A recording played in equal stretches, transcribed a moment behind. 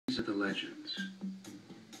the legends.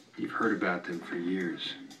 You've heard about them for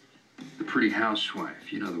years. The pretty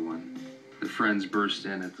housewife, you know the one. The friends burst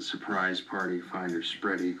in at the surprise party, find her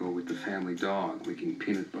spread eagle with the family dog licking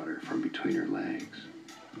peanut butter from between her legs.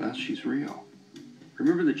 Well, she's real.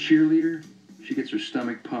 Remember the cheerleader? She gets her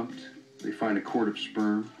stomach pumped. They find a quart of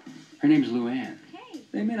sperm. Her name's Luann. Hey.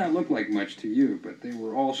 They may not look like much to you, but they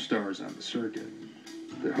were all stars on the circuit.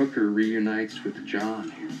 The hooker reunites with John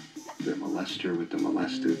here. The molester with the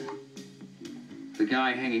molested. The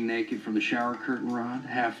guy hanging naked from the shower curtain rod,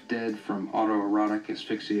 half dead from autoerotic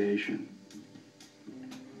asphyxiation.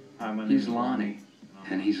 He's Lonnie,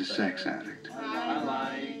 and he's a sex addict. Hi,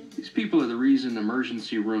 Lonnie. These people are the reason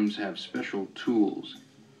emergency rooms have special tools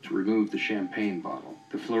to remove the champagne bottle,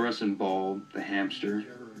 the fluorescent bulb, the hamster.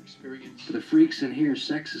 For the freaks in here,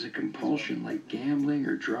 sex is a compulsion like gambling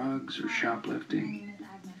or drugs or shoplifting.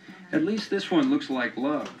 At least this one looks like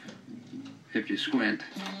love, if you squint.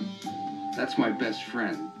 That's my best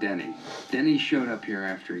friend, Denny. Denny showed up here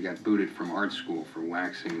after he got booted from art school for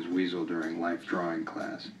waxing his weasel during life drawing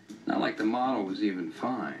class. Not like the model was even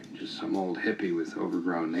fine, just some old hippie with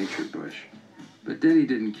overgrown nature bush. But Denny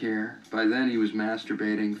didn't care. By then he was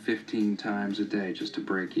masturbating 15 times a day just to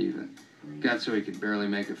break even. Got so he could barely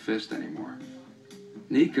make a fist anymore.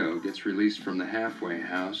 Nico gets released from the halfway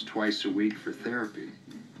house twice a week for therapy.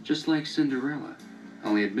 Just like Cinderella.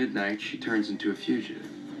 Only at midnight she turns into a fugitive.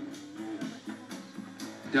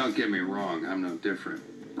 Don't get me wrong, I'm no different.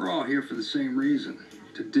 We're all here for the same reason.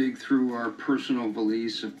 To dig through our personal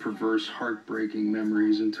valise of perverse, heartbreaking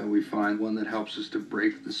memories until we find one that helps us to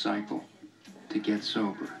break the cycle. To get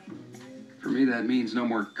sober. For me, that means no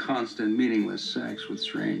more constant, meaningless sex with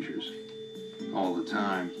strangers. All the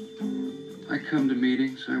time. I come to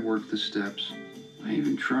meetings, I work the steps. I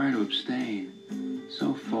even try to abstain.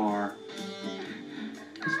 So far,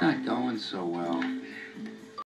 it's not going so well.